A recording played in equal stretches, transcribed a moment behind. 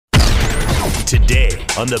today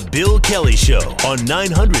on The Bill Kelly Show on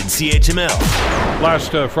 900 CHML.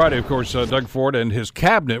 Last Friday, of course, Doug Ford and his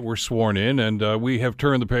cabinet were sworn in, and we have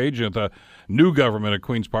turned the page at the new government at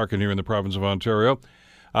Queen's Park and here in the province of Ontario.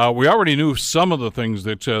 We already knew some of the things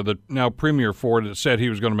that now Premier Ford said he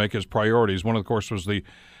was going to make his priorities. One, of course, was the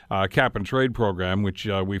cap and trade program, which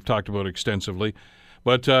we've talked about extensively.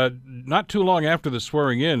 But not too long after the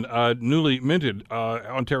swearing in, newly minted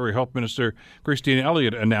Ontario Health Minister Christine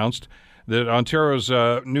Elliott announced that Ontario's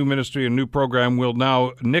new ministry and new program will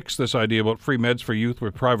now nix this idea about free meds for youth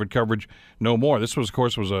with private coverage no more. This was, of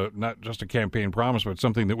course, not just a campaign promise, but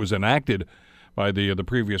something that was enacted by the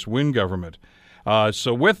previous Wynne government.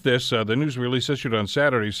 So with this, the news release issued on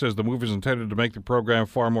Saturday says the move is intended to make the program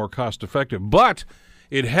far more cost-effective. But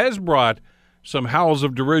it has brought some howls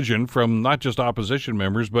of derision from not just opposition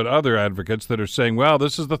members, but other advocates that are saying, well,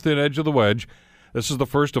 this is the thin edge of the wedge. This is the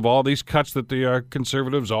first of all these cuts that the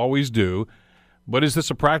Conservatives always do. But is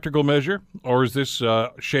this a practical measure, or is this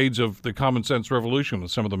shades of the common sense revolution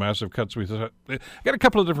with some of the massive cuts we've got? A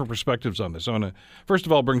couple of different perspectives on this. I want to, first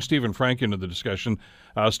of all, bring Stephen Frank into the discussion.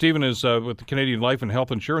 Stephen is with the Canadian Life and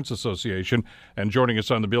Health Insurance Association and joining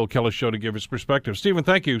us on the Bill Kelly Show to give his perspective. Stephen,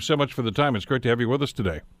 thank you so much for the time. It's great to have you with us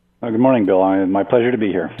today. Good morning, Bill. My pleasure to be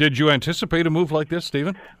here. Did you anticipate a move like this,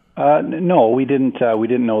 Stephen? No, we didn't. We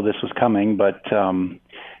didn't know this was coming, but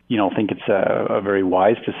I think it's a very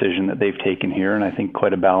wise decision that they've taken here, and I think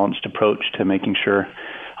quite a balanced approach to making sure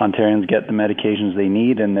Ontarians get the medications they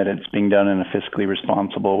need, and that it's being done in a fiscally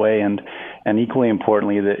responsible way, and equally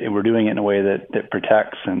importantly, that we're doing it in a way that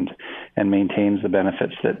protects and maintains the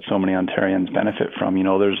benefits that so many Ontarians benefit from.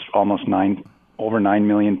 There's over 9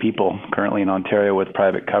 million people currently in Ontario with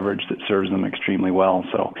private coverage that serves them extremely well.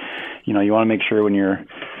 So, you want to make sure when you're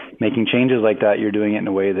making changes like that, you're doing it in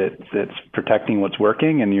a way that's protecting what's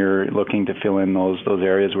working, and you're looking to fill in those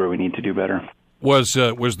areas where we need to do better. Was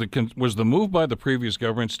the move by the previous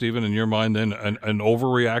government, Stephen, in your mind, then an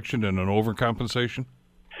overreaction and an overcompensation?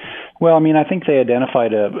 Well, I think they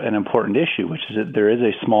identified an important issue, which is that there is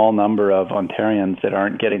a small number of Ontarians that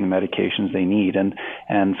aren't getting the medications they need,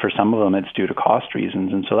 and for some of them it's due to cost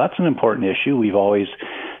reasons, and so that's an important issue. We've always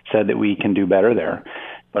said that we can do better there,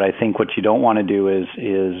 but I think what you don't want to do is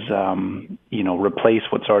replace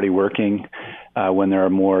what's already working when there are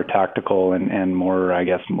more tactical and more, I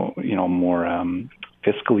guess, more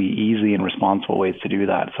fiscally easy and responsible ways to do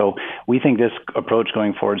that. So we think this approach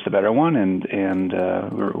going forward is the better one, and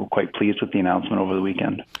we're quite pleased with the announcement over the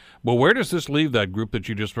weekend. Well, where does this leave that group that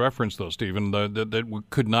you just referenced, though, Stephen, that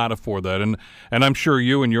could not afford that? And I'm sure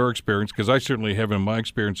you, in your experience, because I certainly have in my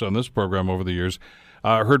experience on this program over the years,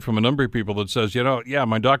 heard from a number of people that says,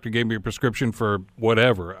 my doctor gave me a prescription for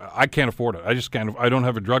whatever. I can't afford it. I just can't. I don't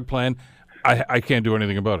have a drug plan. I can't do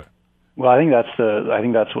anything about it. Well, I think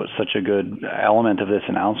that's what's such a good element of this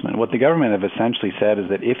announcement. What the government have essentially said is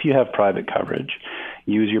that if you have private coverage,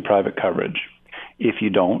 use your private coverage. If you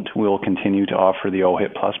don't, we'll continue to offer the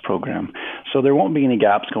OHIP Plus program. So there won't be any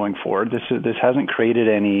gaps going forward. This hasn't created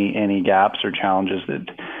any gaps or challenges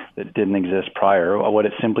that didn't exist prior. What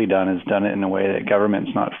it's simply done is done it in a way that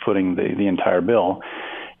government's not footing the entire bill.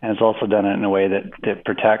 And it's also done it in a way that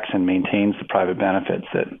protects and maintains the private benefits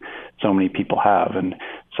that so many people have. And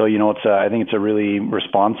so, I think it's a really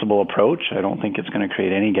responsible approach. I don't think it's going to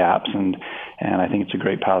create any gaps, and I think it's a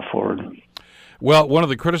great path forward. Well, one of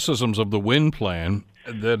the criticisms of the Wynne plan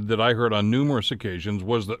that I heard on numerous occasions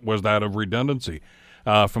was that of redundancy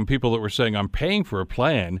from people that were saying, I'm paying for a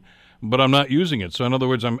plan, but I'm not using it. So in other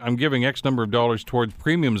words, I'm giving X number of dollars towards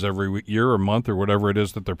premiums every year or month or whatever it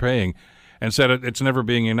is that they're paying, and said it's never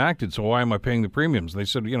being enacted, so why am I paying the premiums? They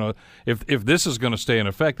said, if this is going to stay in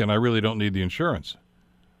effect, then I really don't need the insurance.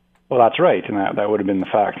 Well, that's right, and that would have been the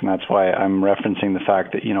fact, and that's why I'm referencing the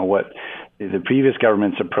fact that, what the previous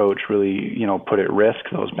government's approach really, put at risk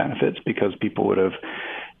those benefits, because people would have,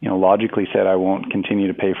 logically said, I won't continue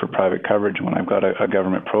to pay for private coverage when I've got a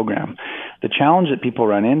government program. The challenge that people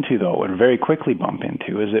run into, though, and very quickly bump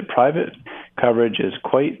into, is that private coverage is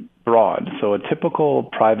quite broad. So a typical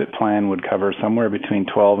private plan would cover somewhere between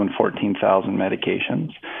 12 and 14,000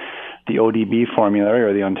 medications. The ODB formulary,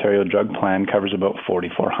 or the Ontario Drug Plan, covers about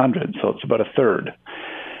 4,400, so it's about a third.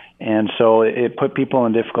 And so it put people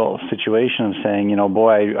in a difficult situation of saying,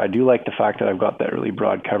 I do like the fact that I've got that really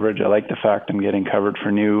broad coverage. I like the fact I'm getting covered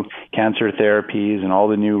for new cancer therapies and all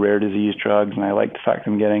the new rare disease drugs, and I like the fact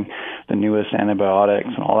I'm getting the newest antibiotics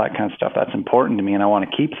and all that kind of stuff. That's important to me, and I want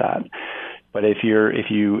to keep that. But if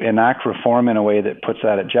you enact reform in a way that puts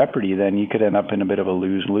that at jeopardy, then you could end up in a bit of a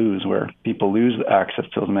lose-lose, where people lose access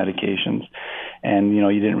to those medications, and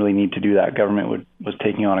you didn't really need to do that. Government was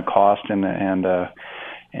taking on a cost and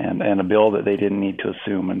and a bill that they didn't need to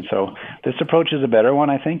assume. And so this approach is a better one.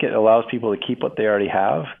 I think it allows people to keep what they already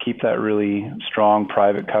have, keep that really strong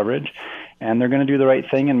private coverage, and they're going to do the right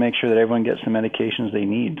thing and make sure that everyone gets the medications they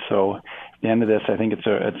need. So at the end of this, I think it's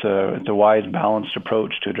a wise, balanced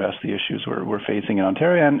approach to address the issues we're facing in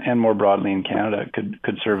Ontario and more broadly in Canada. It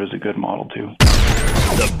could serve as a good model too.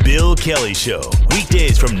 The Bill Kelly Show,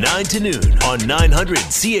 weekdays from 9 to noon on 900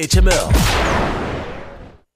 CHML.